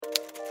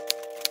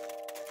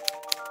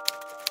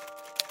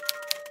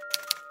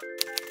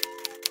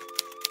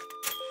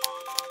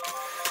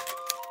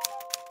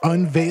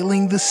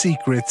unveiling the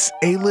secrets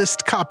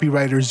A-list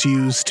copywriters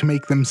use to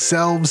make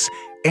themselves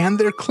and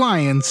their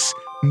clients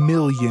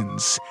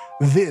millions.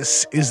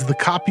 This is the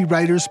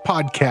Copywriters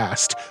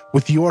Podcast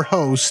with your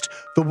host,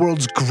 the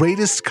world's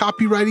greatest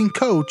copywriting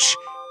coach,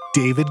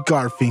 David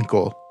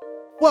Garfinkel.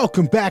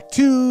 Welcome back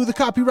to the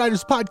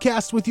Copywriters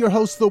Podcast with your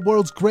host, the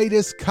world's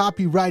greatest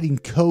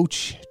copywriting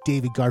coach,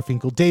 David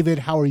Garfinkel. David,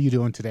 how are you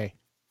doing today?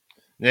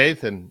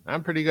 Nathan,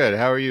 I'm pretty good.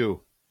 How are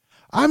you?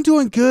 I'm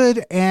doing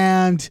good,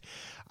 and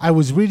I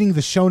was reading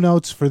the show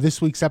notes for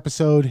this week's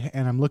episode,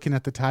 and I'm looking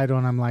at the title,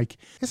 and I'm like,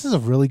 this is a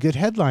really good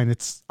headline.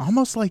 It's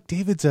almost like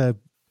David's an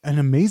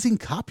amazing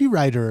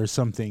copywriter or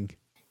something.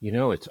 You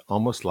know, it's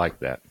almost like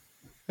that.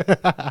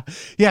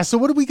 Yeah, so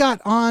what do we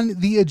got on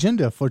the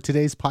agenda for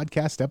today's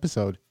podcast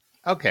episode?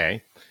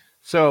 Okay.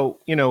 So,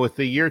 with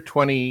the year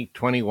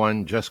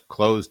 2021 just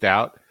closed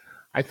out,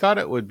 I thought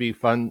it would be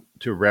fun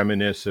to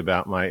reminisce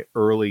about my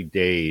early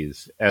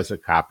days as a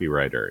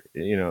copywriter.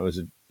 It was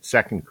a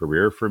second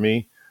career for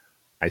me.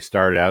 I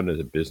started out as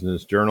a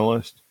business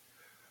journalist.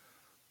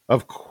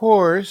 Of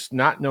course,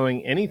 not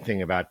knowing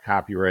anything about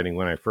copywriting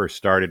when I first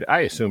started,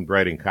 I assumed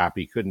writing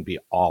copy couldn't be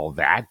all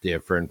that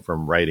different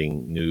from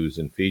writing news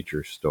and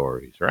feature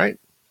stories, right?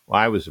 Well,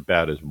 I was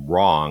about as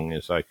wrong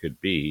as I could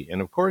be.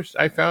 And of course,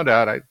 I found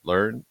out I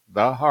learned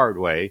the hard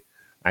way.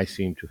 I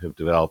seem to have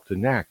developed a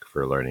knack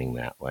for learning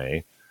that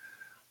way.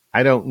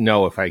 I don't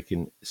know if I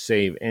can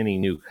save any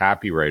new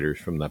copywriters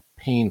from the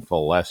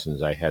painful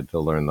lessons I had to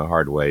learn the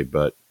hard way,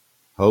 but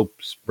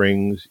hope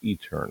springs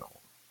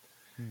eternal.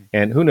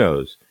 And who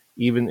knows,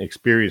 even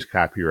experienced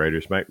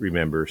copywriters might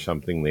remember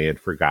something they had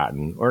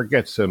forgotten or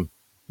get some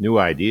new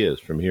ideas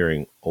from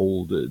hearing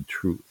old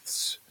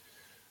truths.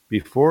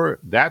 Before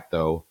that,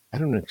 though, I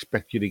don't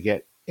expect you to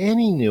get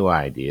any new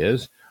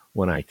ideas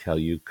when I tell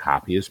you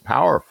copy is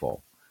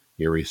powerful.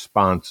 You're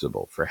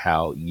responsible for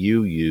how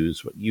you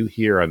use what you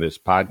hear on this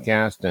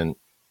podcast, and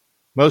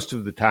most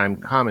of the time,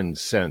 common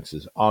sense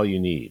is all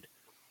you need.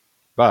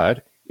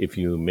 But if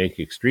you make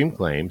extreme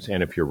claims,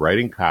 and if you're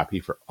writing copy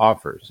for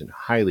offers in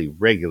highly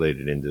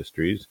regulated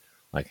industries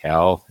like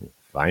health and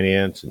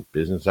finance and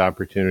business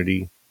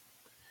opportunity,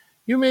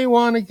 you may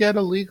want to get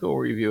a legal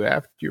review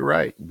after you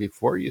write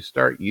before you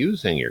start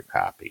using your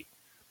copy.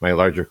 My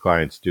larger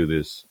clients do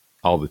this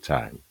all the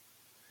time.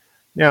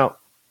 Now,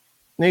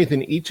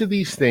 Nathan, each of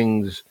these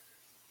things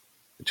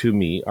to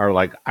me are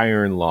like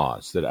iron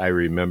laws that I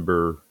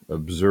remember,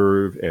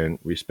 observe, and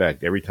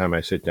respect every time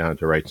I sit down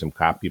to write some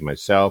copy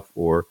myself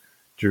or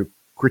to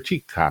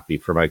critique copy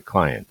for my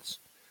clients.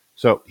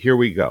 So here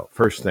we go.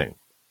 First thing,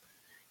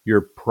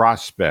 your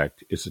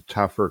prospect is a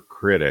tougher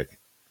critic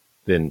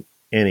than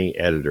any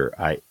editor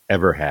I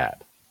ever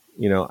had.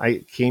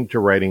 I came to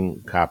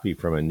writing copy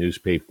from a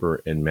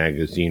newspaper and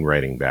magazine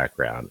writing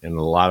background, and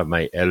a lot of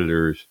my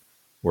editors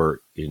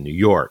were in New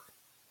York.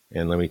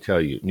 And let me tell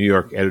you, New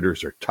York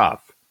editors are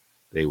tough.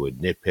 They would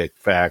nitpick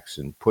facts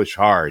and push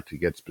hard to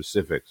get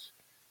specifics.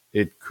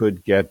 It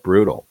could get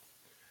brutal.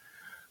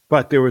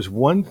 But there was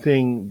one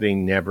thing they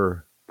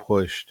never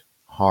pushed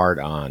hard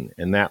on,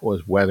 and that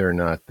was whether or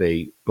not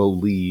they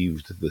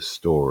believed the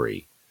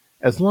story.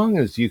 As long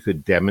as you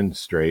could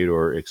demonstrate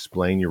or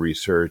explain your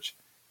research,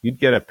 you'd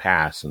get a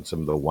pass on some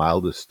of the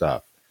wildest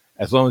stuff,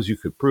 as long as you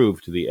could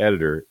prove to the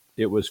editor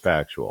it was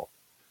factual.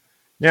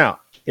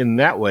 Now, in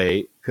that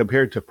way,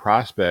 compared to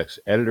prospects,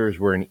 editors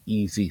were an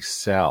easy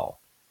sell.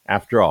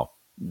 After all,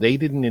 they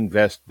didn't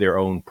invest their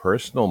own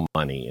personal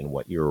money in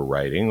what you were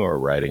writing or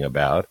writing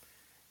about,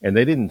 and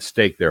they didn't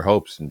stake their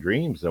hopes and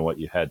dreams on what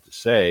you had to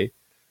say.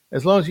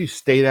 As long as you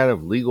stayed out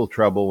of legal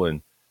trouble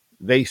and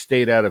they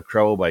stayed out of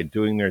trouble by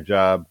doing their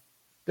job,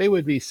 they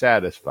would be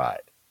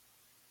satisfied.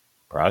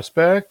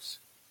 Prospects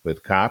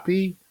with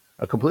copy,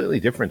 a completely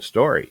different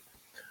story.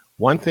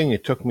 One thing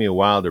it took me a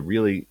while to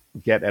really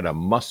get at a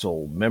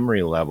muscle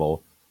memory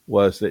level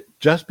was that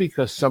just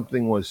because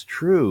something was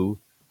true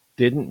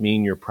didn't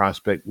mean your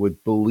prospect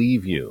would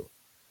believe you.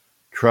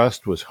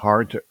 Trust was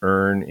hard to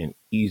earn and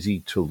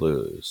easy to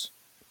lose.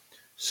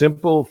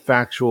 Simple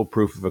factual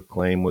proof of a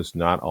claim was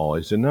not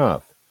always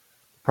enough.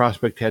 The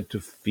prospect had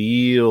to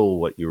feel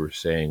what you were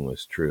saying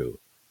was true.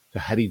 So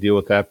how do you deal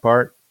with that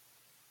part?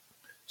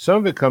 Some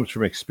of it comes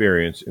from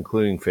experience,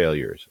 including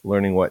failures,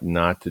 learning what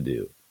not to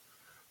do.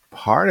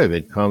 Part of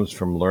it comes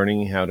from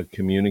learning how to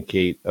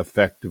communicate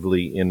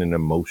effectively in an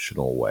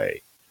emotional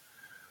way.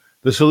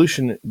 The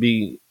solution,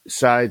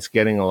 besides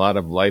getting a lot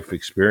of life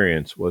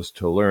experience, was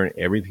to learn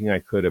everything I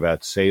could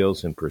about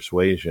sales and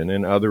persuasion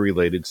and other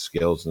related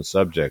skills and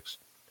subjects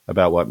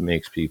about what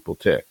makes people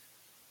tick.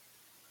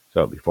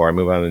 So before I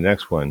move on to the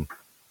next one,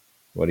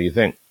 what do you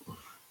think?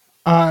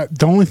 The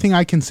only thing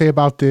I can say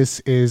about this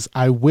is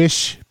I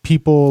wish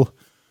people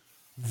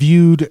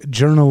viewed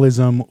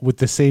journalism with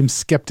the same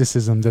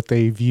skepticism that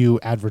they view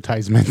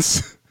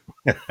advertisements.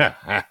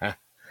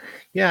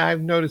 Yeah,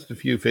 I've noticed a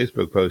few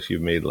Facebook posts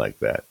you've made like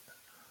that.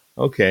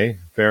 Okay,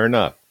 fair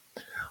enough.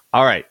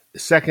 All right,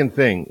 second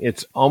thing,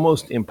 it's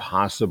almost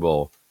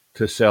impossible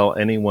to sell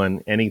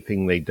anyone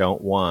anything they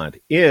don't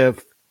want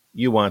if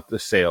you want the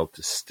sale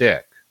to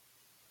stick.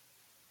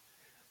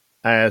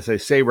 as I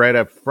say right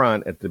up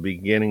front at the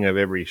beginning of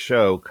every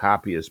show,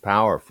 copy is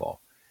powerful.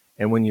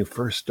 And when you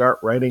first start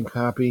writing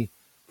copy,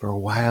 for a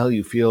while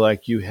you feel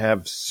like you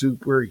have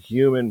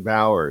superhuman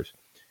powers.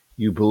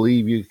 You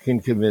believe you can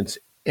convince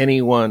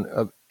anyone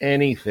of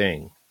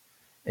anything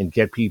and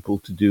get people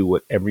to do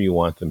whatever you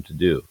want them to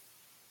do.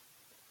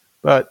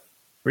 But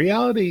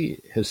reality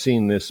has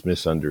seen this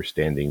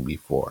misunderstanding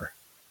before.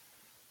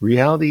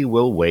 Reality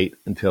will wait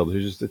until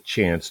there's a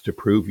chance to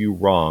prove you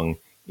wrong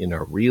in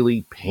a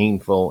really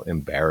painful,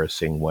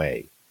 embarrassing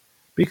way,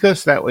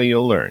 because that way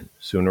you'll learn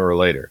sooner or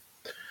later.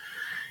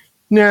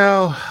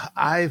 Now,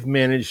 I've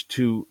managed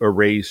to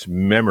erase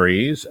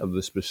memories of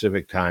the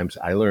specific times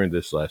I learned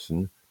this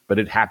lesson, but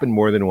it happened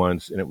more than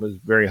once, and it was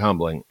very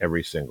humbling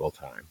every single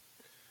time.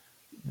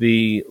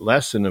 The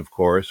lesson, of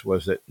course,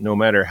 was that no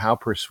matter how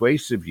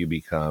persuasive you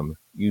become,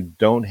 you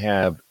don't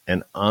have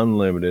an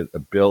unlimited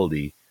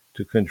ability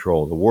to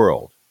control the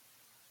world.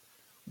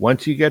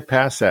 Once you get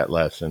past that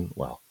lesson,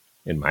 well,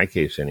 in my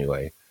case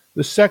anyway,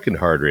 the second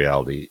hard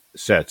reality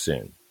sets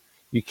in.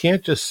 You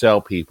can't just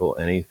sell people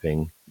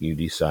anything you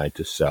decide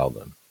to sell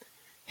them.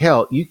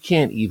 Hell, you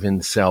can't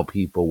even sell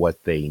people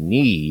what they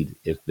need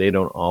if they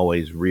don't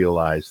always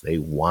realize they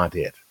want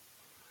it.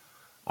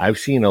 I've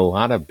seen a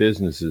lot of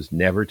businesses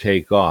never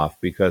take off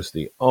because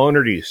the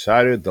owner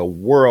decided the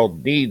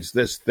world needs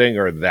this thing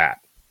or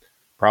that.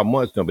 Problem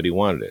was, nobody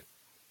wanted it.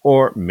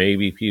 Or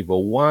maybe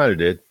people wanted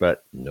it,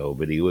 but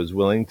nobody was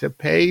willing to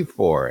pay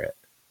for it.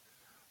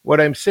 What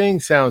I'm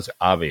saying sounds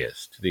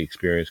obvious to the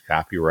experienced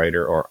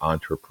copywriter or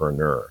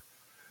entrepreneur,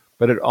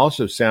 but it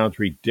also sounds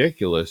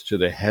ridiculous to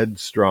the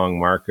headstrong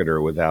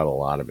marketer without a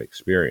lot of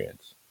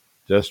experience.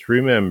 Just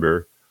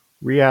remember,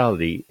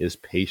 reality is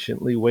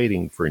patiently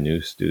waiting for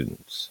new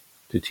students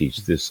to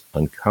teach this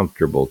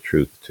uncomfortable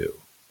truth to.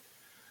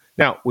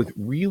 Now, with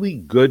really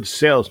good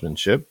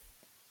salesmanship,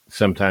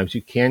 sometimes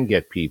you can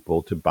get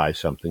people to buy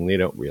something they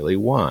don't really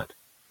want.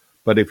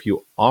 But if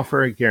you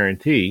offer a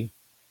guarantee,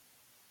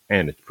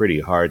 and it's pretty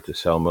hard to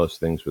sell most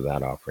things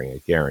without offering a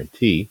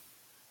guarantee,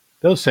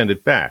 they'll send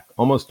it back.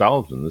 Almost all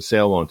of them, the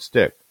sale won't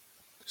stick.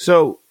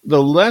 So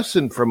the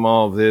lesson from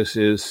all of this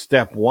is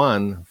step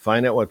one,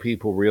 find out what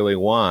people really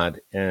want.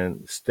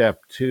 And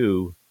step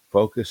two,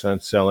 focus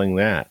on selling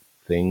that,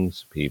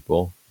 things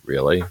people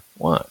really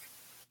want.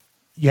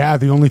 Yeah,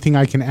 the only thing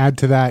I can add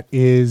to that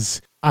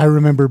is I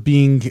remember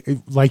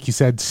being, like you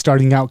said,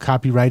 starting out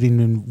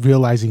copywriting and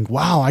realizing,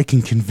 wow, I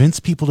can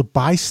convince people to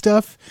buy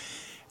stuff.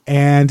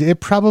 And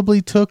it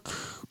probably took,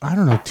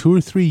 2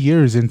 or 3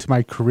 years into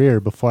my career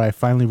before I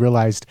finally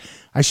realized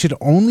I should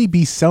only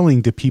be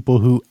selling to people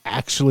who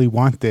actually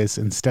want this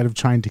instead of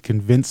trying to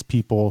convince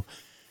people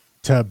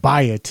to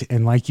buy it.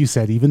 And like you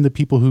said, even the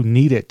people who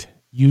need it,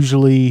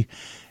 usually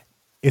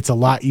it's a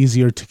lot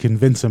easier to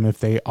convince them if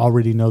they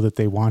already know that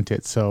they want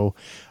it. So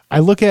I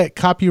look at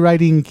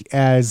copywriting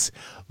as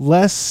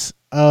less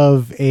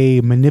of a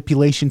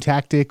manipulation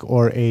tactic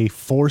or a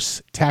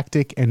force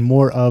tactic and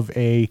more of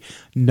a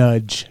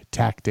nudge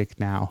tactic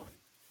now.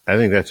 I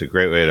think that's a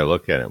great way to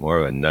look at it, more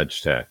of a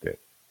nudge tactic.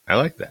 I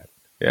like that.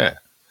 Yeah.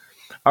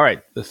 All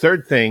right. The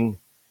third thing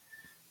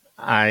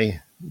I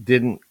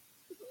had an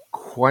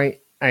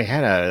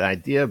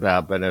idea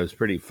about, but it was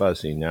pretty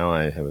fuzzy. Now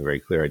I have a very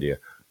clear idea.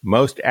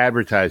 Most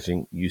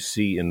advertising you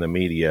see in the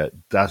media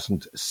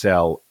doesn't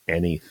sell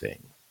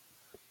anything.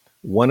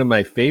 One of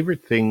my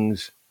favorite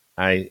things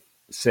I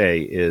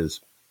say is,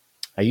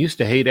 I used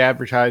to hate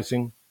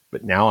advertising,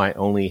 but now I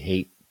only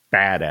hate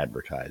bad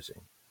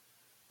advertising.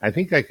 I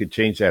think I could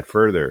change that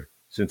further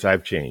since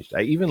I've changed.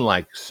 I even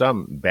like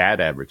some bad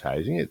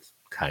advertising. It's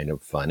kind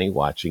of funny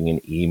watching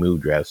an emu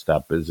dressed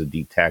up as a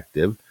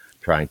detective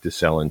trying to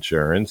sell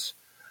insurance.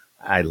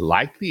 I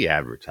like the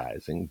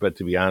advertising, but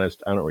to be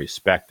honest, I don't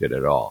respect it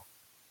at all.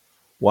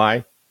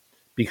 Why?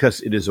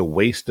 Because it is a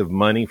waste of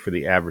money for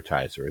the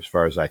advertiser, as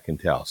far as I can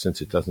tell,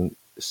 since it doesn't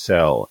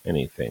sell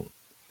anything.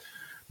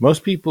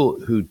 Most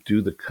people who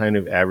do the kind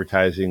of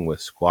advertising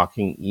with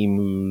squawking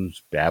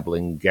emus,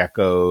 babbling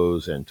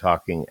geckos, and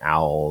talking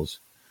owls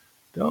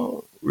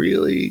don't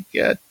really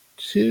get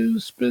too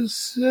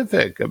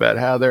specific about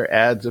how their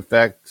ads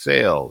affect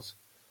sales.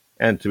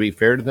 And to be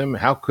fair to them,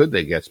 how could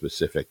they get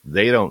specific?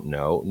 They don't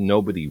know.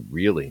 Nobody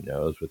really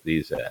knows with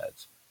these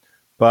ads.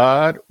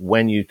 But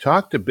when you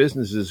talk to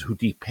businesses who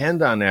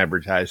depend on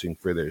advertising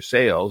for their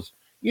sales,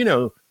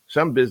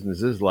 some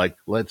businesses, like,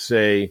 let's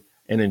say,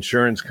 an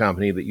insurance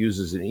company that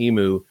uses an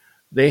emu,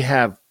 they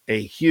have a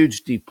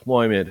huge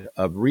deployment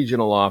of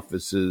regional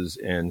offices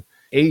and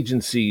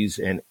agencies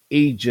and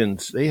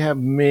agents. They have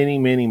many,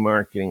 many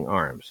marketing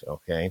arms,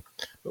 okay?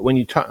 But when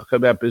you talk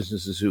about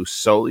businesses who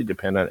solely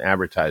depend on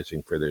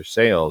advertising for their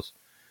sales,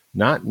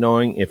 not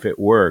knowing if it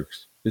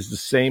works is the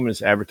same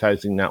as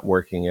advertising not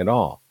working at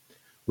all.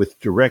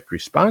 With direct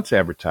response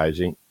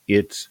advertising,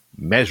 it's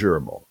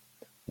measurable.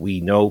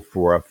 We know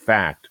for a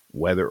fact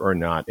whether or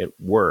not it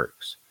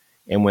works.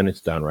 And when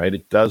it's done right,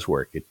 it does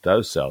work. It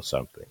does sell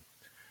something.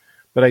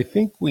 But I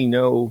think we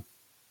know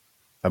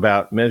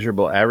about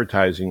measurable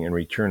advertising and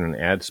return on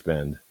ad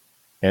spend.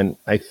 And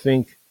I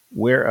think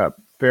where a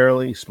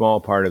fairly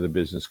small part of the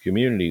business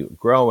community,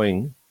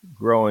 growing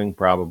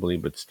probably,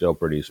 but still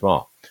pretty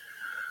small.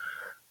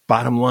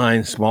 Bottom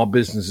line, small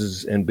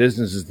businesses and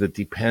businesses that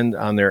depend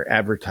on their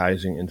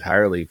advertising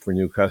entirely for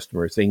new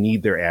customers, they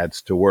need their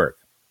ads to work.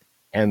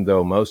 And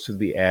though most of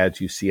the ads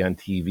you see on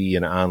TV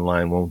and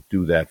online won't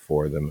do that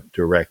for them,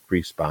 direct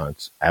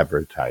response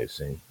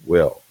advertising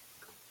will.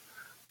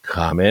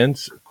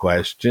 Comments,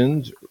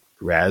 questions,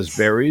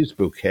 raspberries,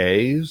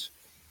 bouquets?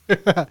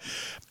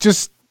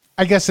 Just,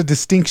 I guess, a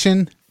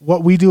distinction.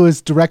 What we do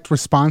is direct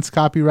response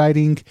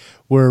copywriting.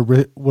 We're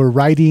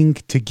writing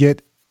to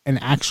get an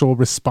actual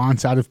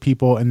response out of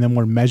people, and then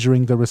we're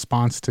measuring the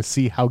response to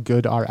see how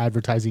good our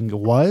advertising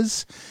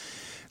was.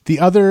 The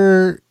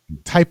other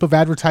type of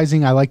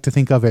advertising I like to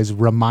think of as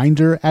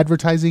reminder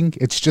advertising.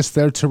 It's just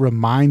there to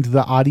remind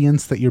the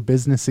audience that your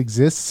business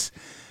exists.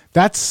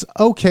 That's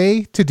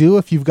okay to do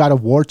if you've got a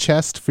war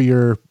chest for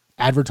your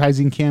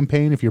advertising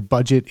campaign, if your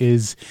budget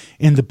is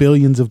in the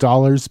billions of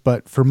dollars.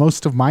 But for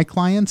most of my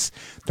clients,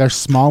 they're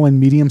small and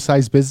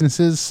medium-sized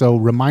businesses, so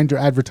reminder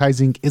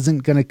advertising isn't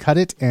going to cut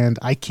it, and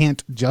I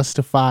can't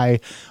justify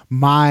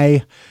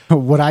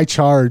what I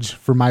charge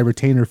for my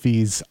retainer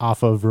fees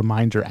off of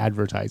reminder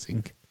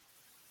advertising.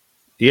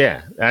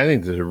 Yeah, I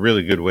think that's a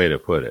really good way to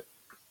put it.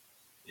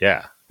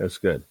 Yeah, that's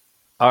good.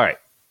 All right,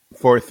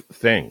 fourth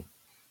thing.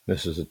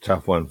 This is a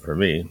tough one for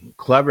me.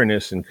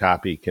 Cleverness in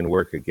copy can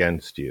work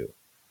against you.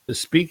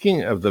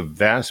 Speaking of the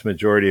vast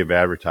majority of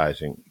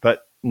advertising,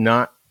 but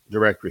not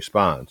direct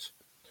response,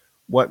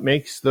 what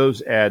makes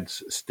those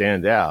ads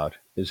stand out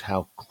is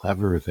how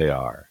clever they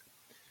are.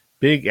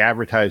 Big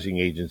advertising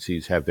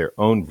agencies have their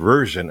own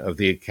version of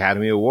the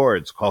Academy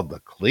Awards called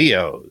the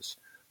Clios.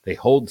 They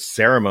hold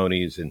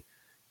ceremonies and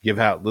give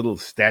out little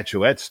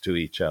statuettes to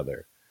each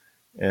other.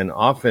 And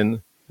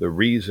often the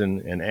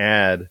reason an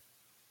ad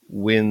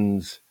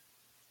wins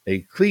a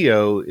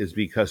Clio is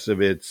because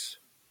of its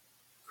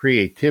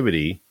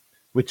creativity,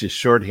 which is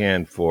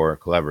shorthand for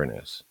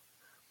cleverness.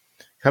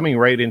 Coming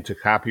right into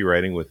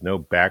copywriting with no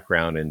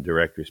background in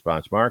direct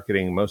response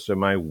marketing, most of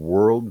my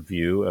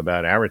worldview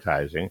about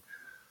advertising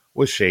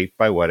was shaped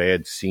by what I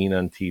had seen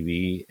on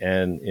TV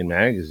and in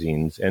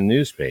magazines and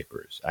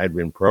newspapers. I'd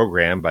been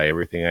programmed by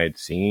everything I'd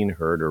seen,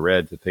 heard, or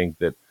read to think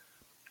that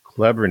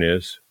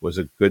cleverness was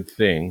a good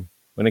thing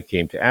when it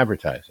came to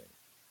advertising.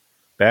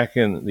 Back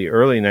in the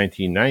early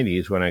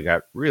 1990s, when I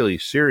got really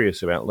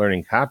serious about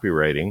learning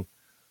copywriting,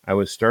 I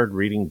would start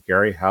reading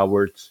Gary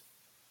Halbert's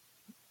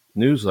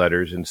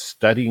newsletters and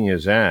studying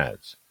his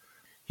ads.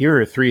 Here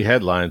are 3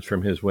 headlines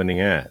from his winning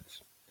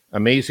ads.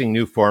 Amazing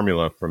new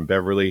formula from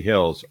Beverly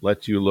Hills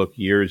lets you look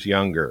years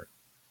younger.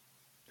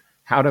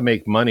 How to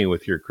make money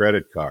with your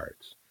credit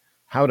cards.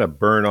 How to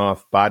burn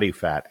off body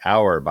fat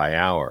hour by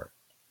hour.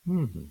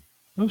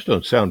 Those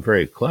don't sound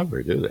very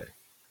clever, do they?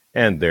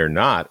 And they're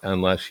not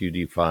unless you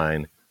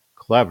define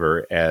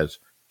clever as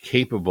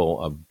capable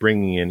of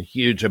bringing in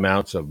huge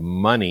amounts of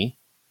money.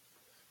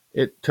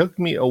 It took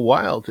me a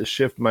while to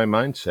shift my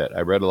mindset.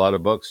 I read a lot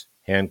of books,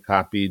 hand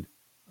copied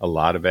a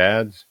lot of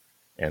ads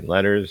and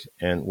letters,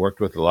 and worked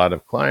with a lot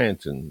of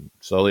clients. And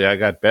slowly I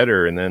got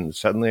better. And then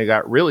suddenly I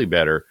got really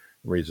better.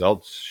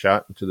 Results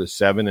shot into the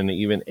 7 and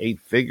even 8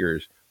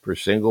 figures for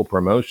single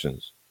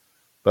promotions.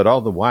 But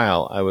all the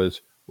while I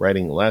was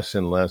writing less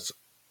and less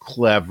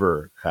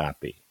clever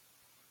copy.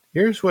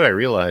 Here's what I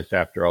realized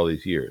after all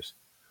these years.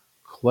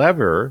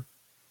 Clever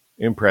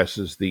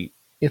impresses the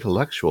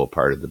intellectual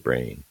part of the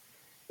brain.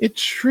 It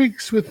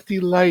shrieks with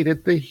delight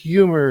at the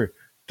humor,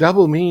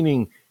 double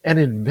meaning, and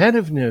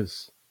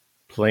inventiveness.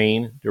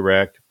 Plain,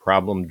 direct,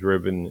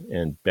 problem-driven,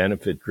 and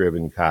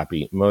benefit-driven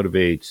copy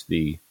motivates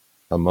the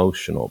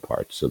emotional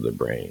parts of the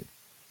brain.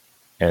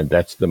 And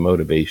that's the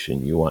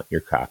motivation you want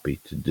your copy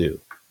to do.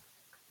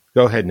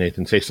 Go ahead,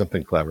 Nathan, say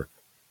something clever.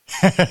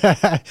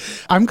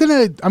 I'm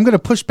gonna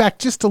push back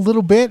just a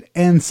little bit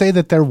and say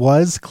that there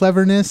was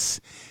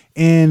cleverness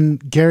in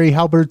Gary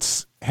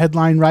Halbert's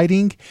headline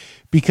writing,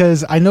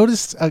 because I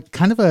noticed a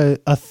kind of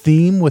a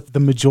theme with the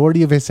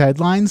majority of his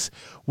headlines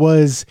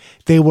was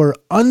they were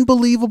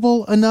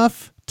unbelievable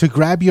enough to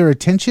grab your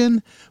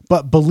attention,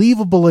 but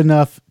believable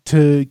enough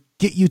to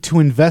get you to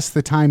invest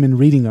the time in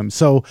reading them.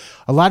 So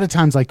a lot of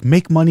times, like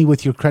make money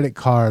with your credit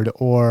card,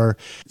 or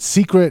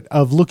secret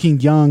of looking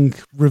young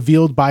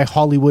revealed by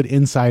Hollywood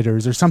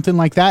insiders, or something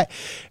like that.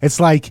 It's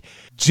like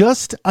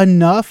just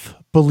enough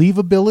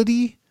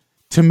believability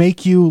to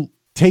make you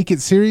take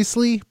it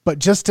seriously, but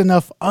just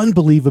enough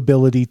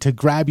unbelievability to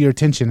grab your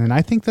attention. And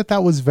I think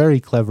that was very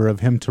clever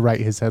of him to write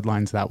his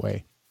headlines that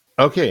way.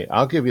 Okay,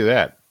 I'll give you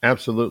that.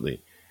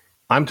 Absolutely.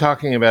 I'm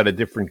talking about a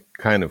different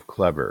kind of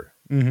clever.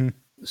 Mm-hmm.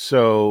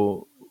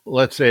 So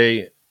let's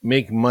say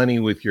make money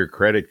with your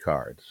credit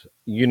cards.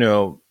 You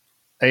know,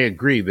 I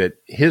agree that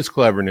his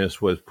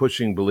cleverness was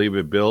pushing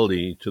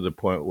believability to the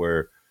point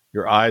where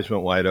your eyes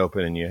went wide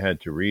open and you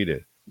had to read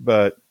it.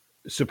 But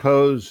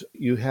suppose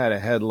you had a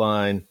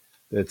headline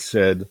that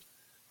said,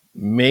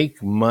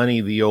 make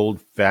money the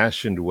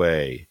old-fashioned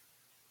way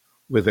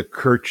with a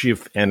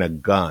kerchief and a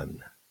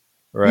gun,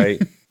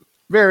 right?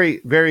 Very,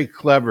 very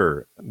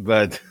clever,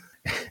 but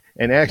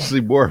and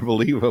actually more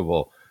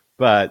believable.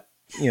 But,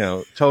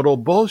 total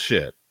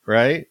bullshit,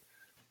 right?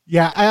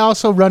 Yeah, I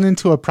also run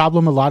into a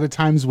problem a lot of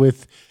times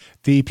with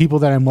the people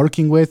that I'm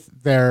working with.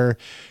 Their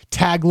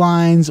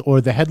taglines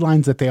or the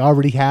headlines that they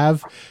already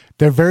have,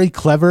 they're very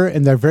clever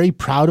and they're very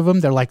proud of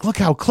them. They're like, look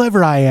how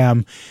clever I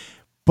am.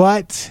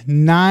 But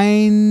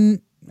 99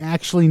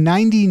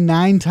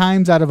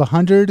 times out of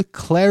 100,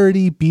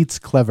 clarity beats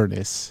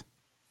cleverness.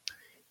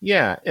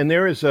 Yeah, and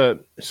there is a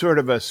sort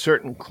of a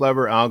certain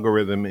clever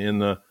algorithm in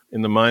the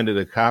mind of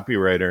the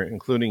copywriter,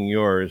 including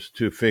yours,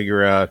 to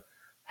figure out,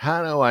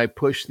 how do I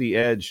push the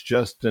edge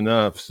just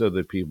enough so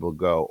that people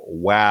go,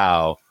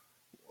 wow,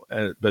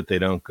 but they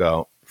don't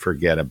go,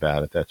 forget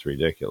about it. That's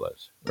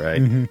ridiculous,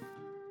 right? Mm-hmm.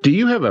 Do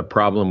you have a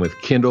problem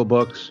with Kindle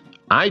books?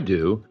 I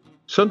do.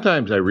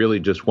 Sometimes I really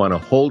just want to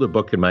hold a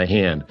book in my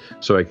hand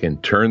so I can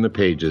turn the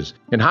pages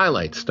and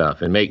highlight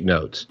stuff and make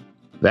notes.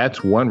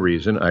 That's one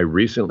reason I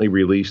recently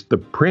released the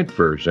print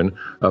version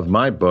of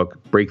my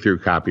book, Breakthrough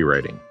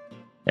Copywriting.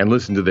 And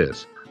listen to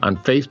this. On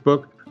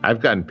Facebook,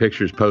 I've gotten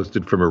pictures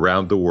posted from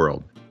around the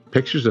world.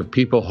 Pictures of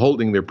people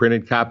holding their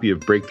printed copy of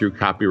Breakthrough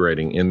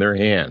Copywriting in their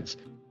hands,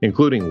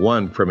 including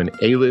one from an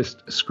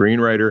A-list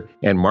screenwriter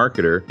and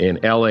marketer in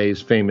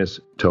LA's famous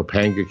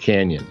Topanga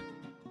Canyon.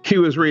 He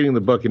was reading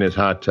the book in his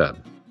hot tub.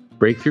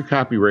 Breakthrough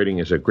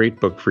Copywriting is a great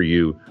book for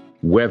you,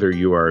 whether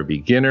you are a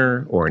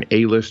beginner or an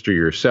A-lister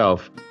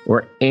yourself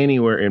or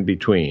anywhere in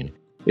between.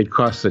 It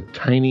costs a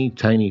tiny,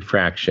 tiny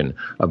fraction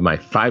of my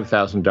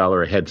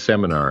 $5,000 a head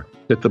seminar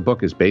that the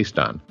book is based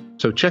on.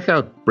 So check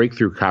out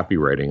Breakthrough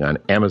Copywriting on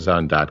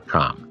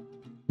Amazon.com.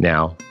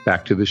 Now,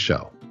 back to the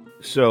show.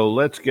 So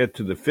let's get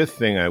to the fifth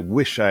thing I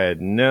wish I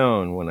had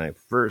known when I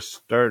first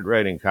started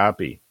writing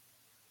copy.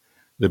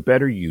 The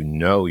better you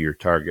know your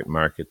target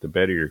market, the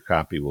better your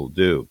copy will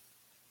do.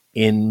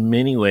 In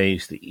many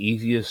ways, the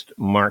easiest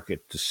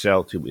market to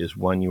sell to is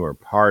one you are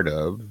part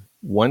of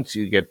once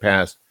you get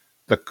past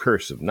the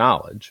curse of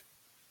knowledge,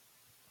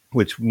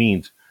 which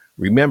means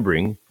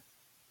remembering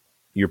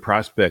your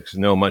prospects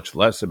know much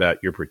less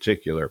about your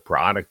particular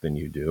product than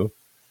you do,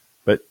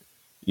 but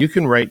you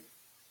can write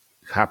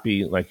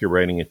copy like you're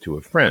writing it to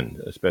a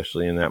friend,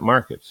 especially in that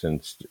market,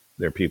 since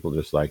they're people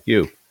just like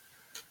you.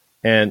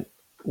 And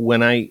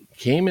when I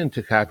came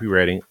into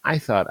copywriting, I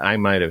thought I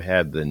might have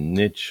had the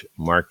niche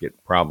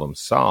market problem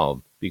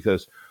solved,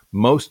 because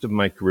most of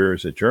my career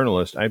as a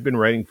journalist, I've been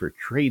writing for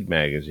trade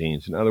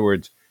magazines, in other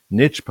words,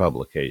 niche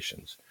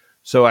publications.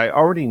 So I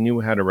already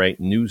knew how to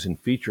write news and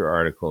feature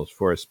articles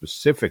for a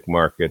specific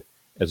market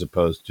as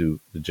opposed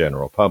to the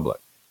general public.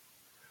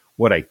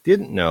 What I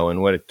didn't know,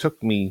 and what it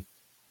took me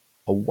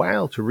a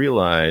while to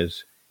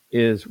realize,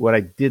 is what I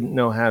didn't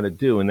know how to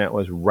do, and that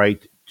was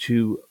write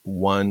to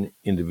one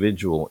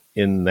individual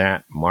in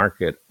that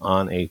market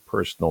on a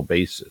personal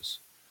basis.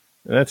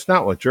 And that's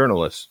not what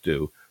journalists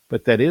do,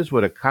 but that is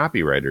what a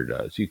copywriter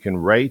does. You can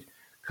write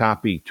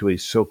copy to a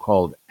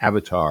so-called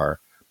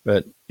avatar,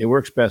 but it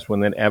works best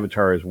when that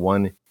avatar is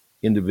one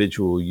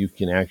individual you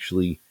can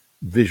actually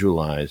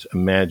visualize,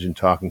 imagine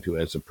talking to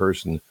as a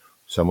person,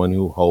 someone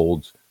who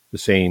holds the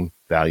same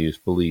values,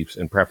 beliefs,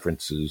 and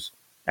preferences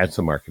as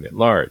the market at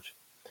large.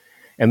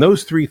 And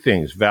those three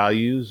things,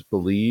 values,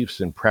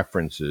 beliefs, and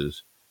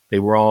preferences, they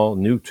were all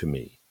new to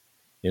me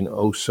in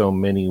oh so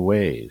many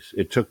ways.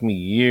 It took me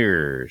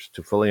years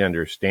to fully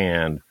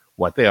understand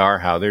what they are,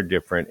 how they're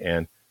different,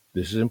 and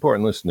this is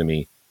important, listen to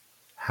me,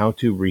 how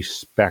to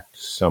respect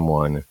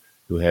someone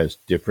who has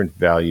different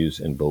values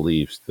and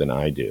beliefs than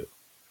I do.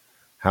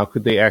 How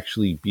could they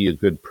actually be a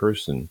good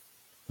person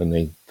when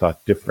they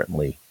thought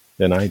differently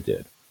than I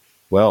did?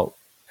 Well,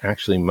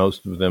 actually,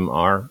 most of them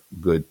are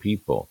good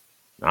people.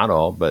 Not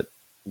all, but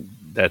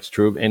that's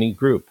true of any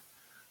group.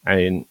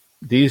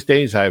 These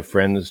days, I have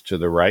friends to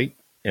the right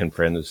and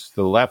friends to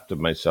the left of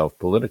myself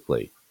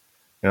politically.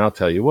 And I'll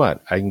tell you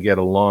what, I can get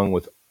along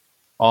with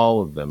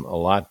all of them a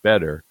lot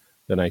better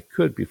than I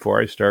could before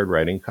I started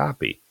writing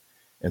copy.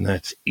 And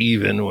that's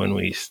even when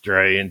we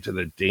stray into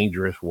the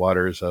dangerous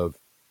waters of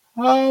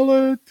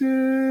politics.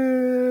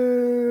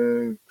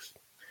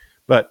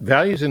 But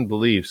values and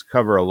beliefs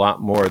cover a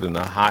lot more than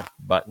the hot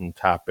button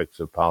topics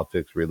of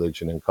politics,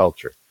 religion, and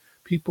culture.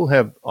 People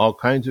have all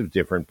kinds of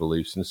different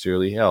beliefs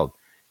sincerely held.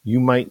 You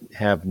might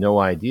have no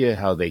idea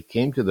how they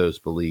came to those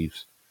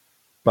beliefs,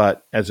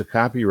 but as a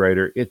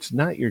copywriter, it's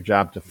not your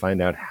job to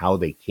find out how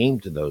they came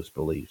to those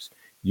beliefs.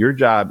 Your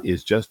job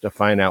is just to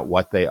find out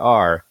what they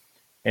are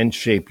and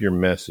shape your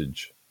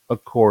message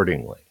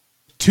accordingly.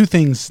 Two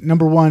things.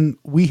 Number one,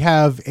 we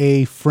have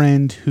a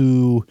friend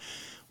who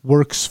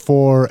works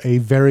for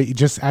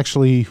just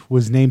actually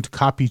was named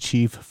copy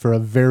chief for a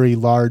very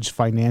large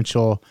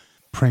financial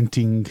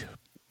printing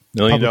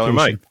 $1 Million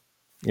Mike.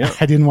 Yeah.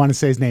 I didn't want to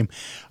say his name.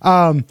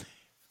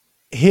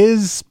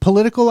 His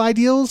political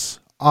ideals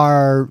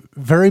are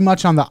very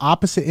much on the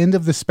opposite end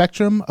of the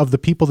spectrum of the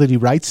people that he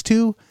writes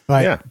to.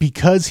 But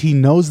because he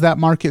knows that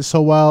market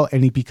so well,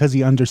 and because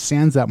he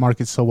understands that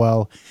market so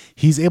well,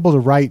 he's able to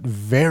write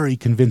very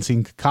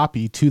convincing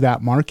copy to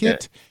that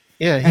market.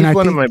 Yeah, And he's I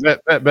one of think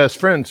my best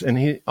friends, and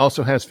he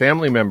also has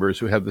family members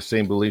who have the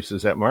same beliefs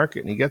as that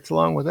market, and he gets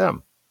along with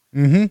them.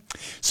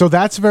 so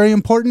that's very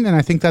important. And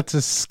I think that's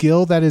a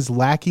skill that is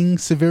lacking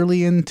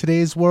severely in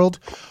today's world.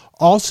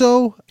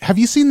 Also, have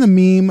you seen the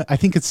meme? I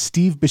think it's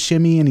Steve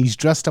Buscemi, and he's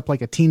dressed up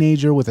like a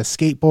teenager with a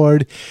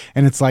skateboard.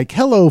 And it's like,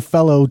 hello,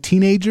 fellow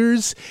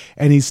teenagers.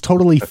 And he's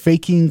totally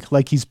faking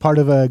like he's part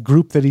of a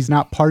group that he's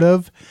not part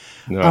of.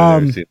 No,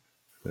 I've never seen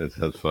it.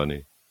 That's funny.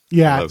 I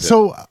Yeah. love him.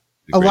 So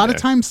He's a great lot of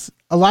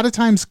actor.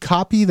 times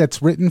copy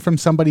that's written from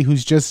somebody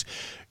who's just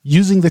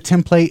using the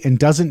template and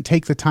doesn't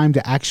take the time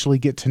to actually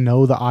get to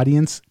know the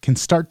audience can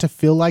start to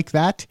feel like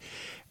that.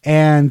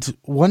 And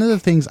one of the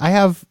things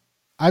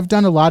I've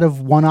done a lot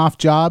of one-off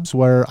jobs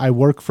where I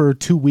work for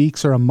 2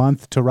 weeks or a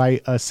month to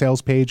write a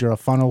sales page or a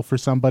funnel for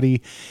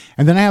somebody.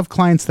 And then I have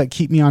clients that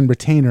keep me on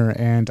retainer,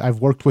 and I've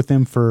worked with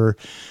them for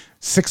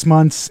 6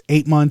 months,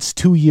 8 months,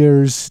 2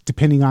 years,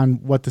 depending on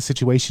what the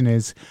situation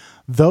is.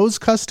 Those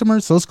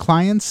customers, those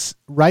clients,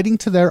 writing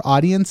to their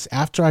audience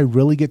after I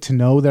really get to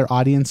know their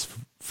audience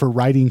for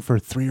writing for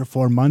 3 or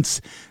 4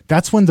 months,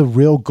 that's when the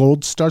real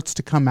gold starts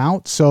to come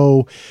out.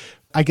 So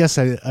I guess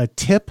a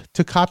tip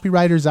to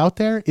copywriters out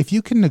there, if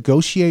you can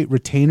negotiate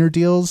retainer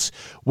deals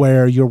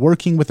where you're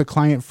working with a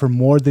client for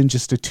more than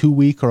just a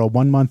 2-week or a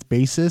 1-month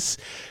basis,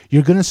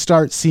 you're going to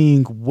start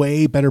seeing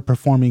way better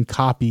performing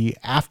copy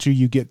after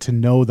you get to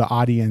know the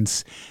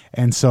audience.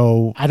 And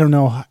so I don't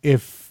know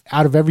if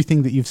out of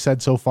everything that you've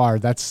said so far,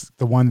 that's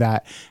the one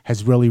that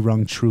has really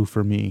rung true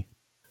for me.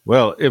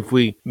 Well, if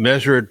we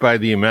measure it by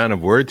the amount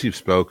of words you've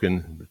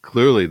spoken,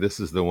 clearly this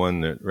is the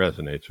one that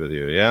resonates with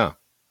you. Yeah.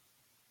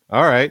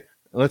 All right.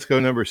 Let's go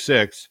number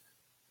 6.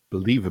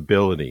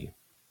 Believability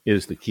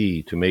is the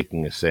key to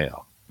making a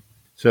sale.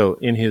 So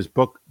in his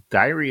book,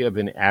 Diary of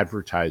an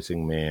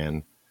Advertising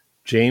Man,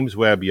 James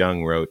Webb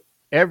Young wrote,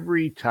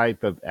 every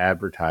type of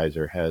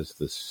advertiser has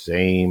the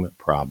same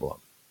problem,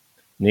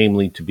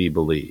 namely to be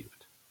believed.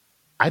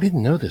 I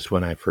didn't know this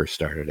when I first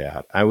started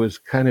out. I was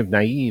kind of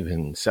naive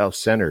and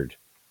self-centered,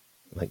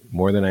 like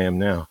more than I am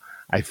now.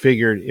 I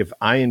figured if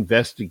I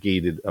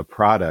investigated a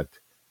product,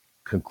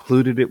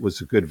 concluded it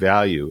was a good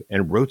value,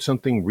 and wrote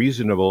something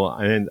reasonable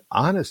and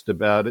honest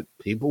about it,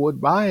 people would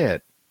buy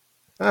it.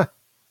 Huh.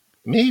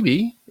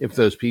 Maybe if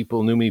those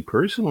people knew me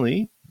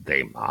personally,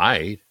 they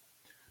might.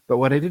 But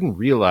what I didn't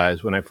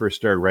realize when I first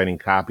started writing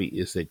copy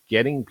is that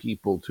getting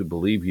people to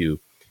believe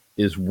you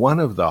is one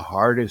of the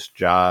hardest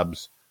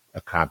jobs a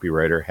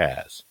copywriter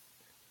has.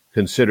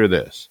 Consider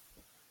this.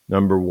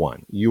 Number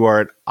 1, you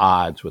are at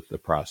odds with the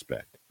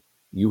prospect.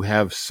 You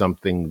have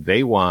something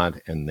they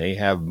want and they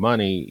have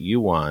money you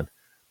want,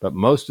 but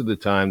most of the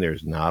time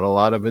there's not a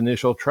lot of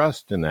initial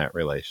trust in that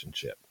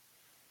relationship.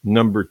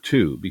 Number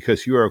 2,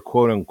 because you are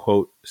quote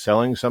unquote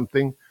selling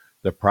something,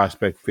 the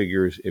prospect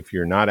figures if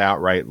you're not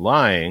outright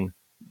lying,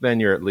 then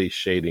you're at least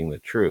shading the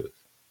truth.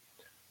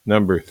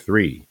 Number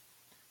 3,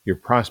 your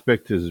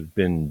prospect has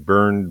been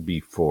burned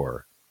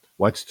before.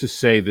 What's to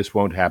say this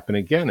won't happen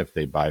again if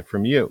they buy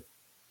from you?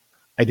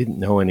 I didn't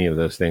know any of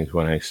those things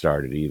when I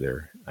started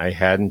either. I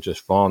hadn't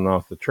just fallen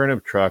off the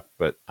turnip truck,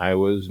 but I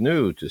was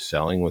new to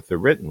selling with the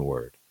written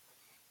word.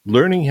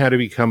 Learning how to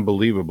become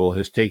believable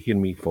has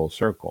taken me full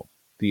circle.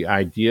 The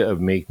idea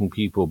of making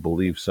people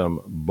believe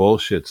some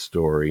bullshit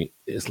story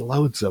is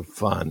loads of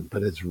fun,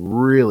 but it's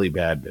really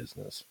bad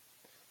business.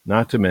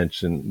 Not to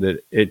mention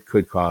that it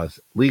could cause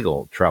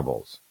legal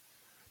troubles.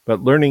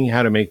 But learning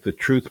how to make the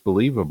truth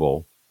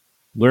believable,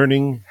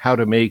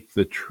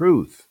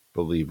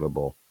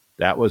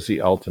 that was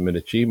the ultimate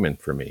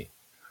achievement for me.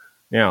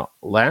 Now,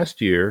 last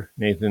year,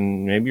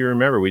 Nathan, maybe you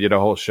remember, we did a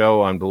whole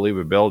show on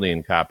believability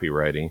in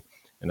copywriting,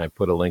 and I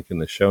put a link in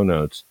the show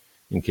notes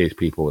in case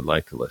people would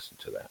like to listen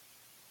to that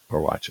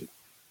or watch it.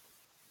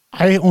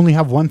 I only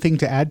have one thing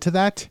to add to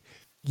that.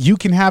 You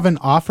can have an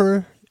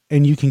offer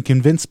and you can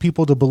convince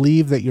people to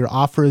believe that your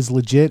offer is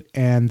legit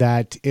and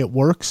that it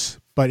works.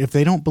 But if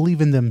they don't believe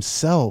in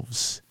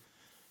themselves,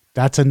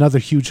 that's another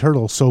huge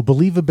hurdle. So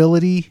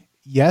believability,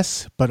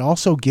 yes, but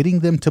also getting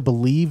them to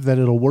believe that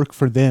it'll work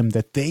for them,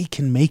 that they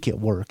can make it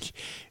work,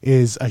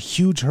 is a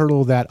huge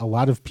hurdle that a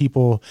lot of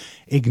people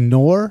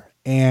ignore.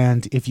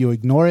 And if you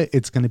ignore it,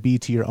 it's going to be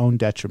to your own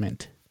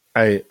detriment.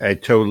 I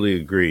totally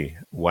agree.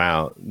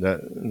 Wow.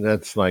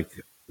 That's like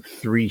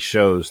 3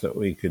 shows that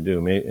we could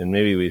do, and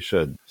maybe we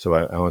should. So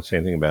I won't say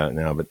anything about it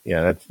now, but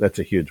yeah, that's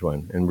a huge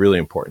one and really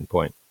important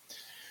point.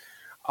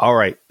 All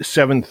right.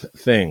 7th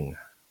thing,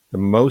 the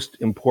most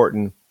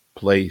important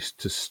place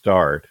to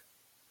start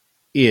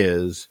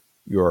is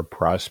your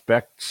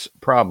prospect's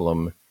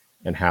problem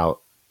and how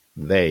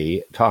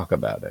they talk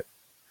about it.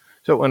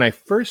 So when I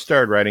first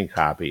started writing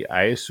copy,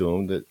 I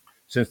assumed that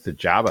since the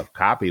job of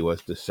copy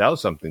was to sell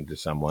something to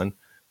someone,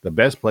 the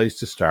best place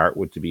to start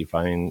would be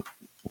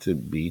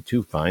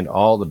to find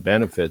all the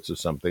benefits of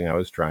something I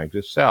was trying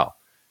to sell,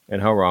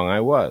 and how wrong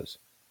I was.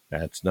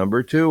 That's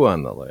number 2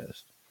 on the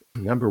list.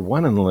 Number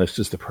 1 on the list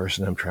is the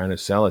person I'm trying to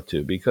sell it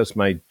to, because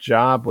my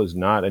job was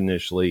not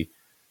initially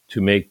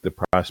to make the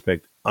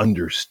prospect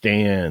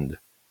understand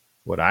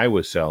what I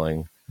was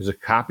selling. As a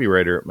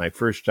copywriter, my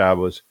first job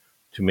was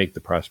to make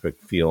the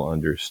prospect feel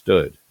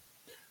understood.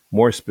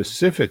 More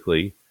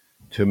specifically,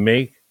 to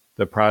make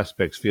the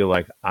prospects feel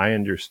like I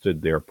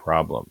understood their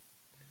problem.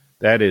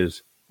 That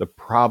is, the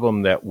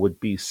problem that would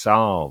be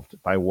solved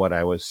by what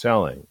I was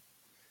selling.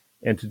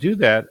 And to do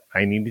that,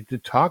 I needed to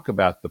talk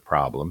about the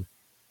problem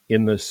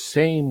in the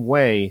same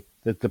way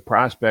that the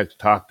prospects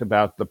talked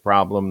about the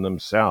problem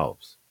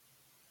themselves.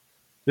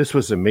 This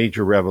was a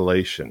major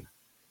revelation,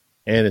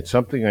 and it's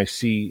something I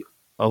see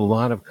a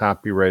lot of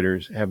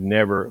copywriters have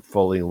never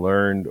fully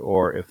learned,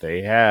 or if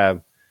they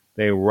have,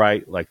 they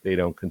write like they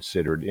don't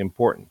consider it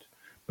important.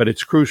 But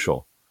it's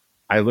crucial.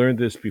 I learned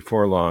this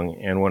before long,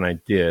 and when I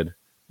did,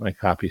 my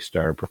copy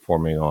started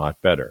performing a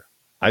lot better.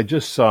 I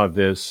just saw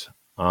this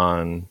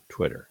on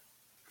Twitter.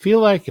 Feel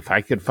like if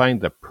I could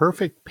find the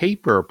perfect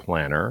paper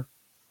planner,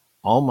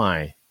 all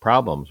my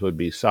problems would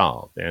be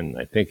solved. And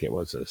I think it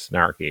was a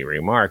snarky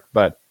remark,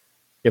 but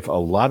if a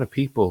lot of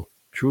people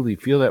truly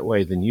feel that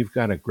way, then you've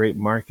got a great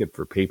market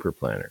for paper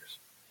planners.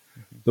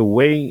 The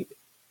way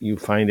you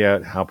find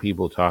out how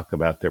people talk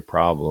about their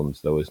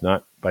problems, though, is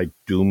not by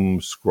doom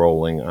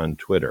scrolling on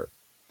Twitter.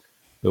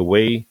 The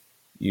way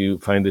you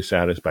find this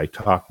out is by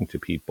talking to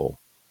people,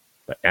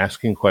 by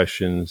asking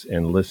questions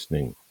and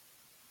listening,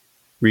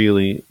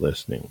 really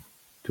listening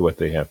to what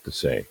they have to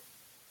say.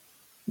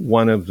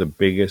 One of the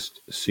biggest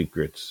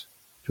secrets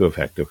to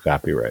effective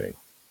copywriting.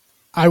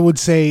 I would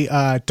say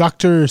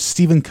Dr.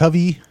 Stephen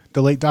Covey,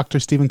 the late Dr.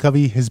 Stephen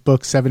Covey, his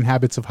book, 7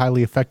 Habits of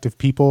Highly Effective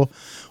People.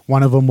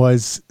 One of them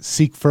was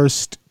seek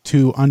first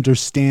to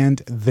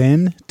understand,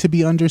 then to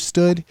be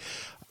understood.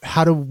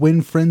 How to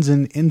Win Friends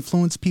and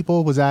Influence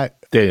People. Was that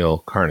Dale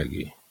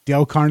Carnegie?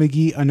 Dale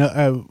Carnegie.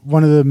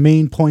 One of the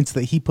main points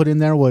that he put in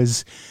there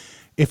was,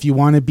 if you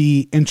want to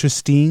be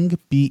interesting,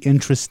 be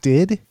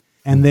interested.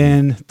 And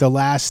then the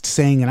last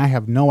saying, and I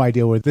have no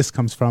idea where this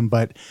comes from,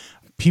 but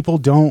people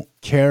don't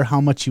care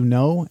how much you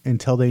know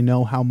until they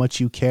know how much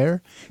you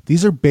care.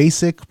 These are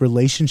basic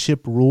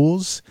relationship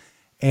rules,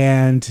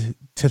 and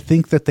to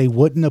think that they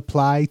wouldn't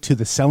apply to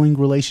the selling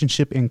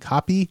relationship in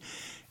copy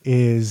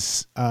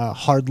is a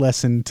hard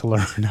lesson to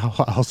learn.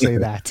 I'll say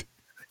that.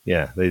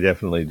 Yeah, they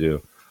definitely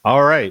do.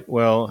 All right.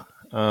 Well,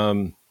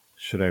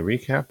 should I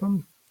recap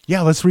them?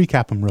 Yeah, let's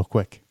recap them real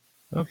quick.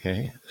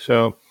 Okay.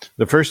 So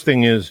the first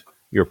thing is,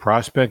 your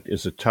prospect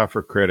is a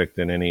tougher critic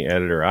than any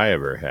editor I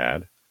ever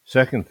had.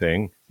 Second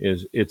thing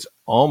is, it's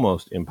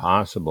almost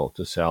impossible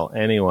to sell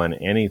anyone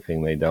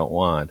anything they don't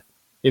want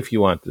if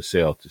you want the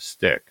sale to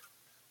stick.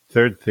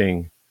 Third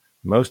thing,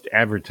 most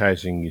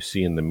advertising you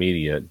see in the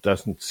media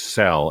doesn't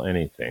sell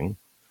anything.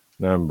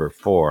 Number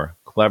 4,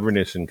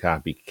 cleverness in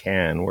copy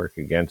can work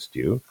against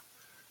you.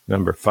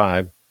 Number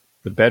 5,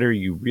 the better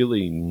you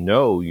really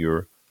know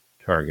your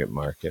target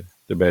market,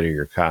 the better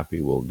your copy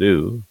will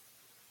do.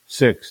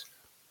 6,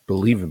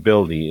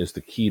 believability is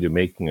the key to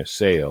making a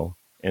sale.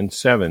 And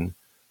 7,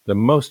 the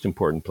most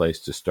important place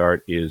to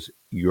start is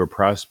your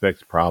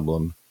prospect's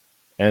problem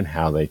and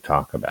how they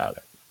talk about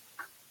it.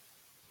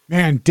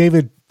 Man,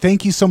 David,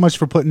 thank you so much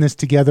for putting this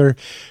together.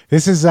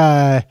 This is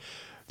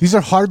these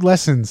are hard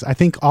lessons I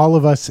think all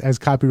of us as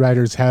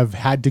copywriters have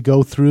had to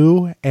go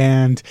through,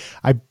 and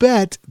I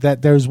bet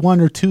that there's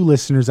 1 or 2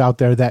 listeners out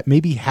there that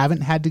maybe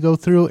haven't had to go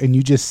through, and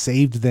you just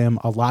saved them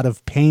a lot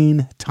of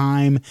pain,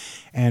 time,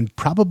 and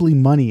probably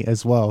money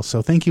as well.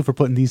 So thank you for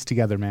putting these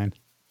together, man.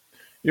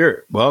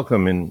 You're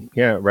welcome. And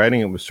yeah,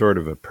 writing it was sort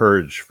of a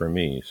purge for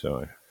me.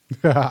 So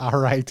all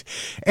right.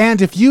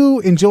 And if you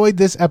enjoyed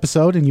this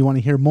episode and you want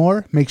to hear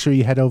more, make sure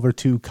you head over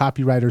to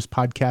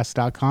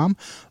copywriterspodcast.com,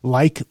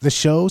 like the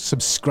show,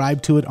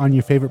 subscribe to it on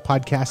your favorite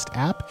podcast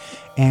app,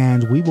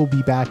 and we will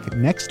be back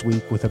next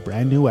week with a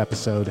brand new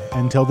episode.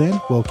 Until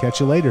then, we'll catch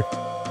you later.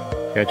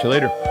 Catch you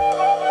later.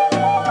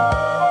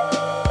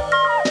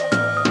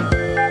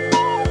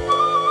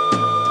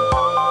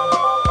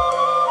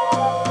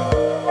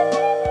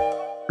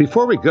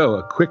 Before we go,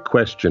 a quick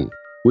question.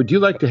 Would you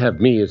like to have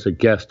me as a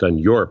guest on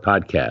your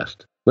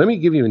podcast? Let me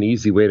give you an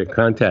easy way to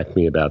contact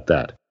me about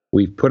that.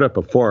 We've put up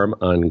a form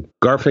on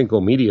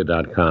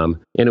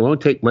garfinkelmedia.com, and it won't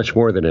take much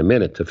more than a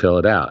minute to fill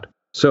it out.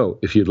 So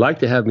if you'd like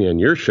to have me on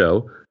your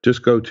show,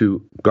 just go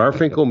to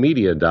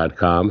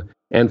garfinkelmedia.com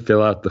and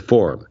fill out the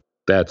form.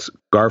 That's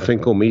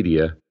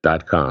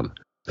garfinkelmedia.com.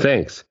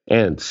 Thanks,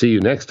 and see you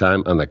next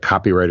time on the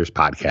Copywriters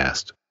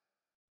Podcast.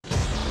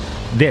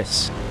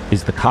 This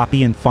is the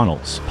Copy and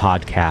Funnels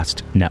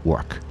Podcast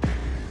Network.